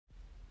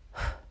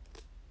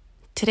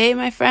Today,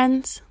 my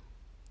friends,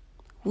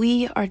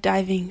 we are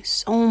diving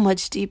so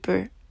much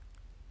deeper.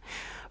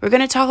 We're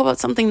going to talk about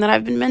something that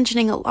I've been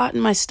mentioning a lot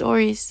in my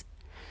stories,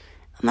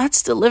 and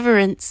that's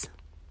deliverance.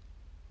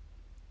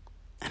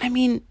 And I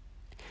mean,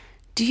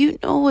 do you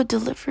know what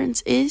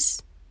deliverance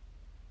is?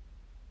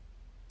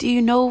 Do you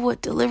know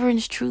what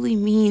deliverance truly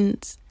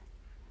means?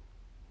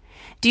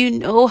 Do you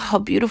know how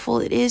beautiful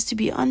it is to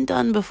be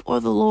undone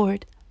before the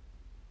Lord?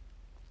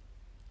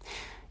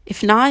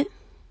 If not,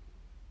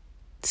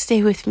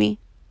 stay with me.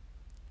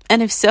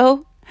 And if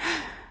so,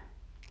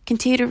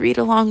 continue to read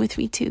along with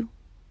me too.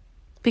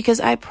 Because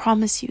I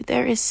promise you,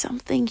 there is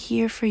something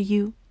here for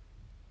you.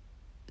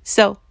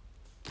 So,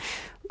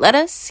 let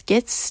us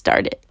get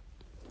started.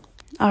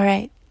 All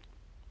right.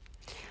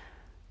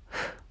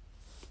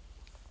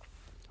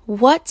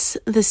 What's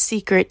the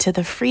secret to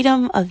the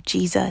freedom of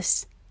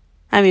Jesus?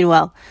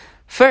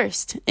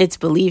 First, it's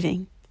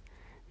believing.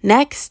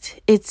 Next,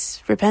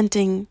 it's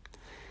repenting.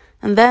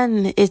 And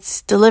then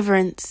it's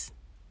deliverance.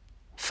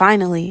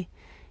 Finally,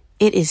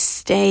 it is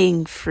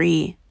staying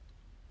free.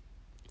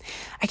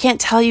 I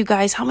can't tell you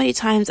guys how many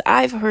times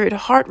I've heard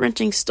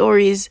heart-wrenching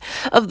stories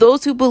of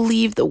those who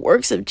believe the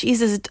works of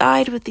Jesus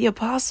died with the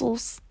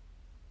apostles.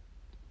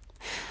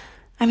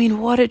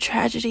 What a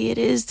tragedy it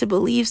is to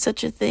believe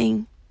such a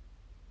thing.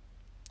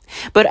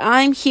 But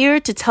I'm here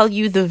to tell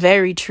you the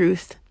very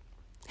truth.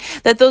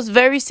 That those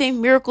very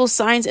same miracles,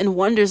 signs, and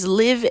wonders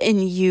live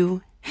in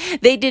you.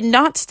 They did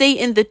not stay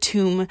in the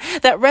tomb.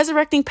 That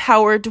resurrecting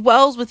power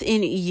dwells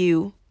within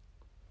you.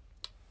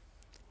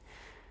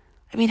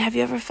 Have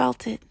you ever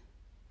felt it?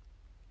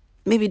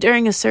 Maybe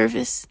during a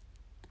service.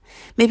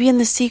 Maybe in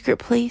the secret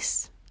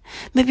place.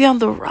 Maybe on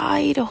the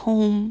ride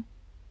home.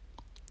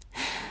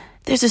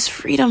 There's this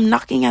freedom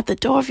knocking at the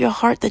door of your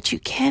heart that you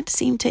can't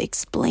seem to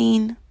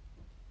explain.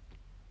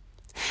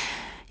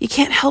 You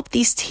can't help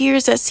these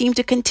tears that seem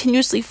to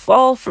continuously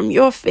fall from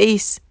your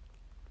face.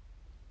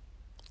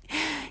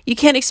 You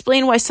can't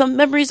explain why some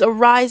memories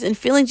arise and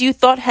feelings you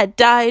thought had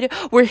died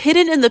were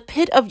hidden in the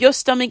pit of your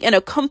stomach and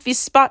a comfy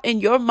spot in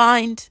your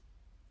mind.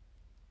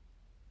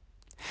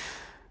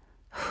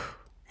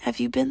 Have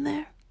you been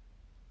there?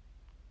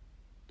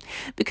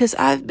 Because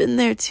I've been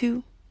there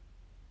too.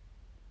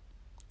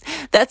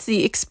 That's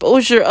the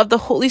exposure of the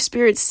Holy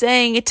Spirit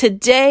saying,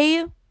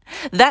 today,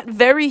 that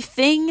very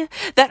thing,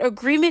 that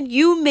agreement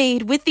you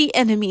made with the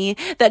enemy,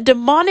 that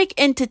demonic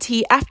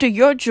entity after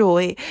your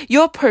joy,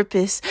 your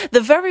purpose,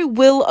 the very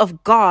will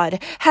of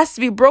God has to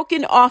be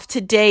broken off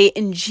today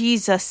in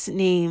Jesus'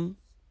 name.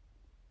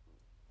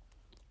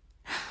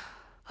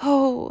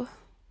 Oh,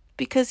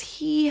 because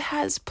He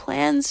has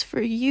plans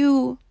for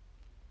you.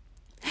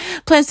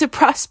 Plans to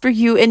prosper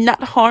you and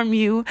not harm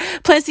you.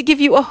 Plans to give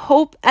you a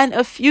hope and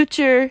a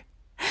future.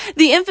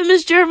 The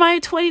infamous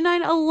Jeremiah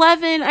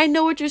 29:11. I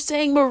know what you're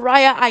saying,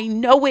 Mariah. I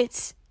know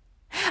it.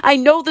 I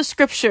know the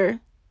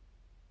scripture.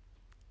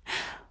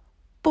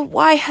 But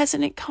why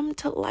hasn't it come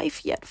to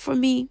life yet for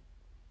me?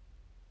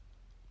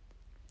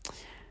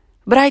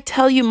 But I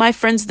tell you, my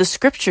friends, the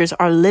scriptures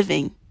are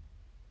living.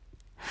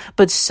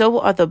 But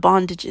so are the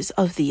bondages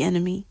of the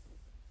enemy.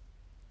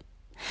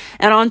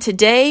 And on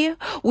today,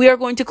 we are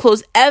going to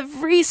close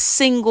every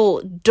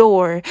single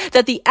door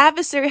that the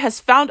adversary has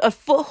found a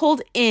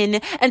foothold in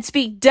and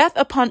speak death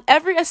upon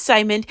every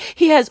assignment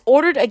he has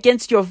ordered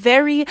against your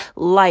very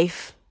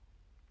life.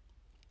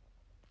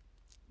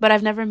 But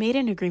I've never made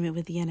an agreement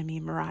with the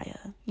enemy,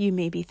 Mariah, you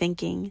may be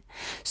thinking.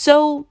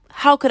 So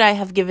how could I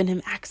have given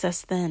him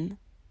access then?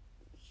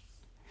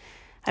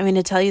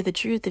 To tell you the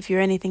truth, if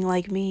you're anything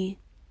like me,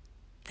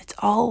 it's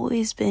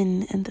always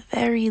been in the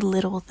very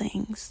little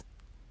things.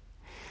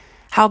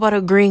 How about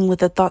agreeing with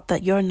the thought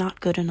that you're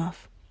not good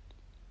enough?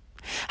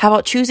 How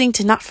about choosing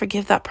to not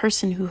forgive that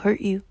person who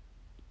hurt you?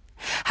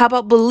 How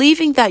about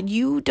believing that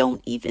you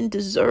don't even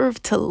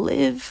deserve to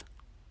live?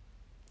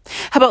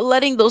 How about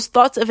letting those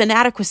thoughts of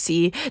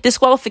inadequacy,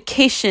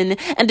 disqualification,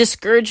 and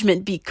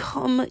discouragement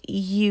become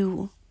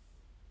you?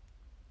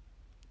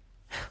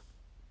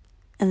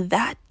 And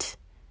that,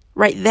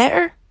 right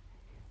there,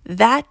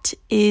 that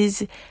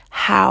is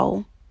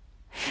how.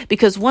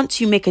 Because once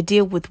you make a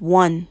deal with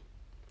one,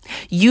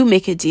 you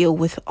make a deal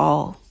with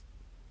all.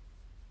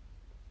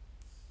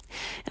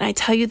 And I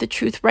tell you the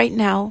truth right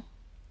now,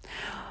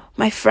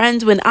 my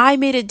friends, when I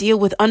made a deal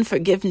with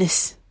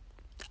unforgiveness,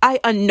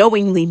 I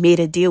unknowingly made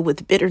a deal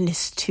with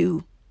bitterness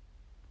too.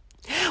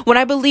 When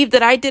I believed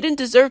that I didn't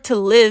deserve to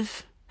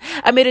live,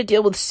 I made a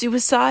deal with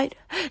suicide,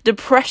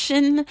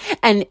 depression,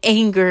 and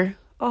anger.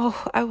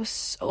 Oh, I was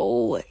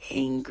so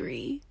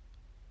angry.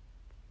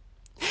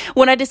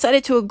 When I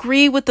decided to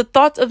agree with the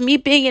thoughts of me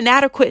being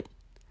inadequate,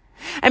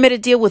 I made a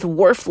deal with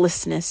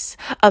worthlessness,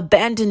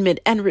 abandonment,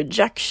 and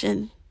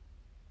rejection.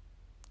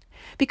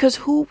 Because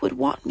who would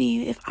want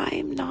me if I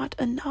am not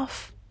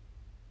enough?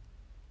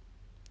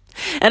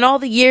 And all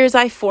the years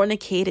I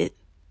fornicated,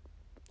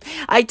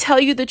 I tell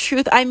you the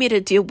truth, I made a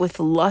deal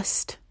with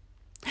lust,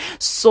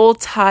 soul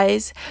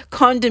ties,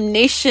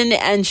 condemnation,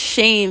 and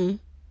shame.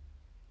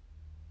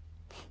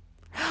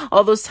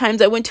 All those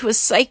times I went to a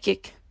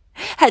psychic,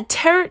 had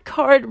tarot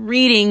card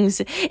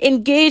readings,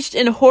 engaged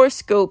in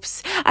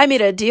horoscopes. I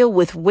made a deal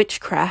with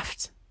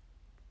witchcraft.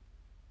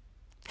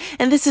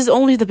 And this is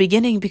only the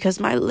beginning, because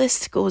my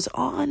list goes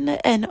on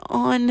and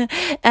on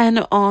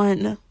and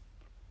on.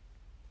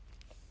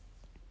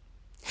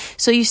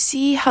 So you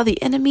see how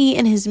the enemy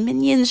and his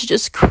minions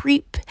just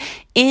creep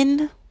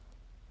in?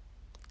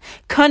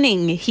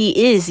 Cunning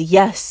he is,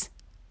 yes.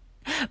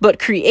 But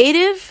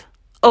creative?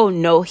 Oh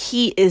no,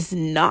 he is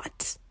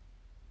not.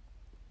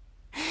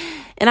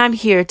 And I'm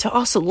here to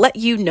also let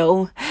you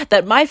know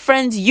that, my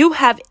friends, you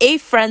have a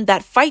friend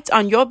that fights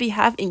on your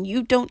behalf and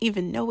you don't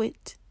even know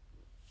it.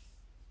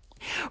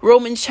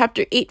 Romans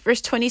chapter 8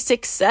 verse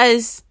 26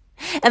 says,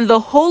 "And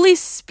the Holy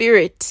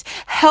Spirit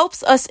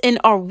helps us in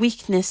our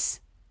weakness.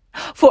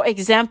 For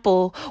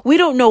example, we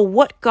don't know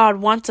what God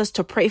wants us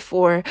to pray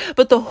for,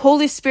 but the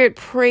Holy Spirit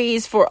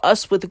prays for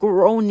us with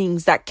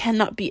groanings that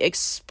cannot be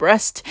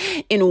expressed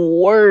in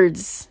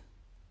words."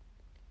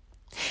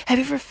 Have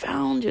you ever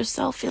found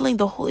yourself feeling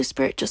the Holy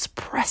Spirit just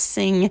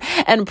pressing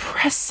and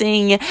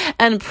pressing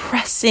and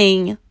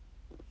pressing?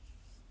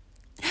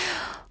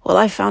 Well,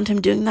 I found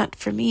him doing that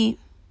for me.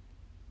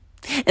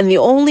 And the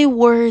only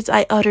words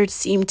I uttered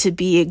seemed to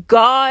be,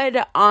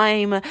 "God,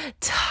 I'm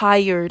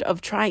tired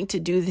of trying to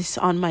do this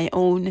on my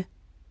own.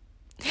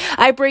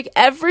 I break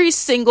every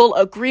single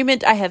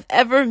agreement I have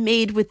ever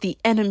made with the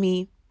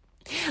enemy.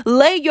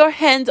 Lay your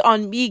hands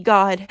on me,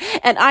 God,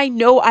 and I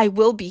know I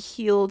will be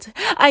healed.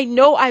 I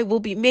know I will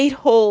be made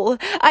whole.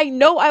 I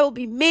know I will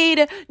be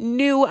made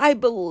new. I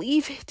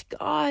believe it,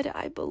 God.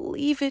 I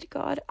believe it,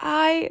 God.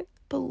 I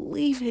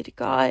believe it,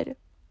 God.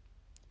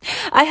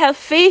 I have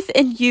faith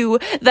in you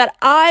that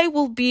I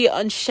will be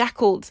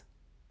unshackled.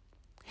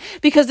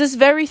 Because this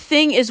very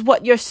thing is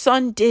what your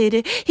son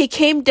did. He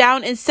came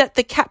down and set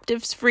the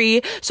captives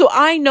free. So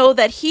I know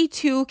that he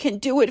too can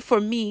do it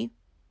for me.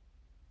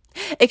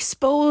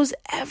 Expose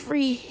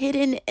every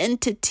hidden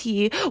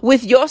entity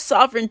with your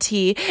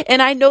sovereignty.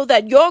 And I know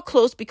that you're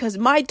close because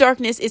my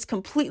darkness is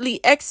completely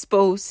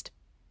exposed.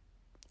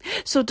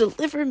 So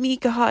deliver me,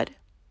 God.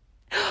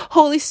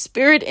 Holy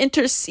Spirit,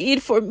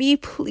 intercede for me,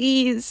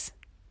 please.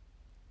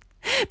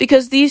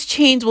 Because these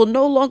chains will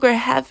no longer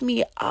have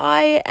me.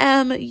 I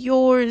am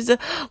yours,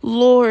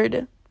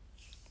 Lord.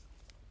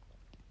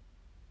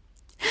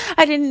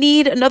 I didn't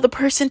need another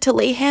person to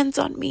lay hands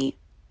on me,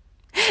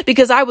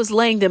 because I was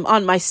laying them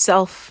on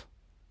myself.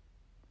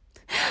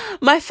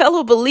 My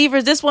fellow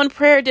believers, this one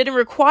prayer didn't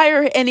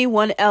require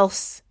anyone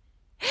else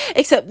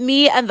except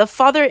me and the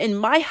Father in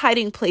my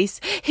hiding place,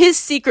 his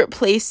secret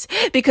place,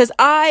 because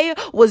I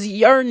was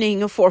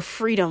yearning for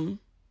freedom.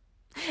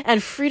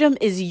 And freedom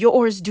is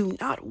yours. Do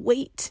not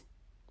wait.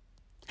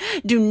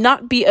 Do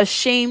not be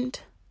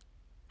ashamed.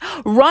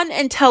 Run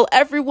and tell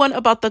everyone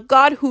about the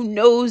God who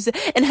knows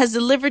and has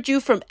delivered you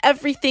from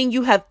everything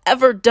you have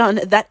ever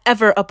done that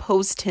ever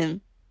opposed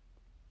him.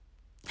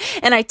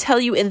 And I tell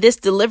you, in this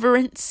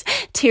deliverance,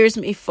 tears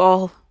may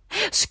fall,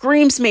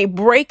 screams may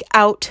break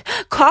out,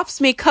 coughs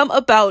may come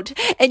about,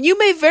 and you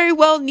may very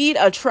well need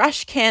a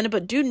trash can,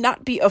 but do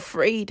not be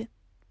afraid.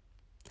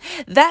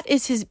 That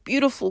is his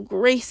beautiful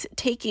grace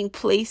taking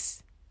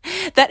place.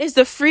 That is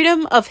the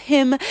freedom of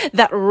him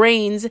that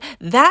reigns.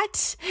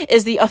 That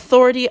is the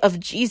authority of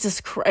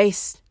Jesus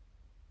Christ.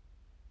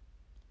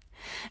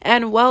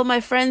 And well,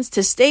 my friends,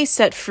 to stay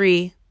set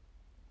free,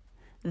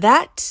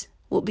 that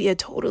will be a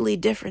totally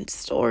different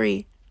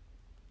story.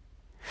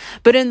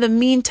 But in the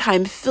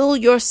meantime, fill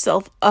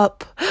yourself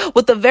up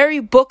with the very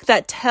book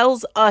that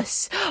tells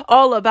us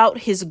all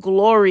about his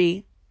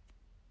glory.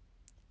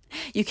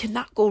 You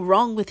cannot go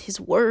wrong with his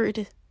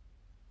word.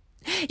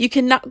 You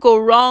cannot go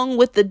wrong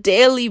with the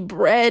daily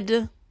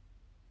bread.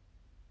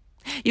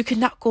 You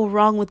cannot go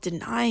wrong with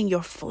denying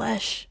your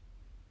flesh.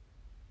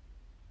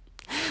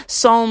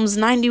 Psalms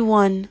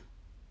 91,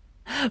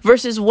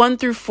 verses 1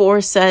 through 4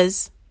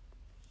 says,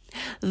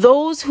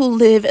 "Those who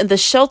live in the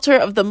shelter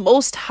of the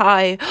Most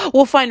High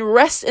will find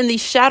rest in the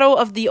shadow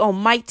of the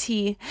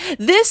Almighty.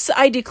 This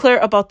I declare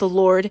about the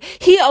Lord.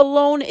 He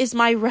alone is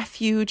my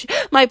refuge,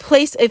 my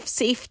place of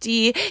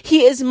safety.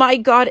 He is my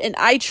God, and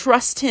I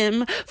trust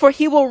him, for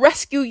he will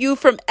rescue you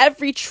from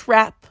every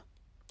trap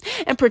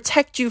and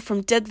protect you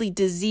from deadly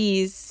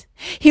disease.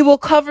 He will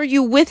cover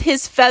you with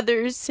his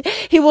feathers.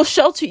 He will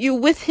shelter you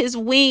with his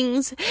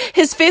wings.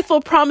 His faithful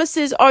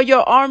promises are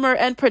your armor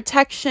and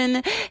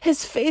protection.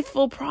 His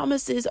faithful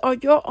promises are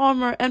your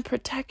armor and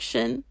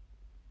protection."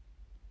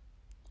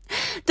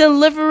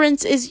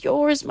 Deliverance is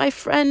yours, my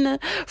friend.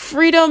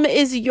 Freedom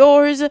is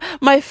yours,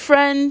 my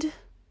friend.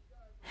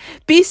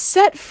 Be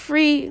set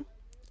free.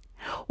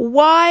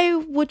 Why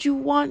would you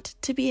want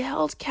to be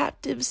held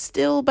captive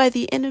still by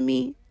the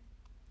enemy?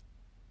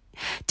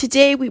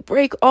 Today we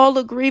break all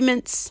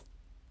agreements.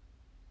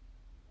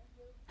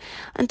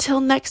 Until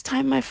next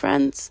time, my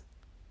friends.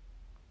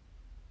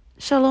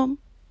 Shalom.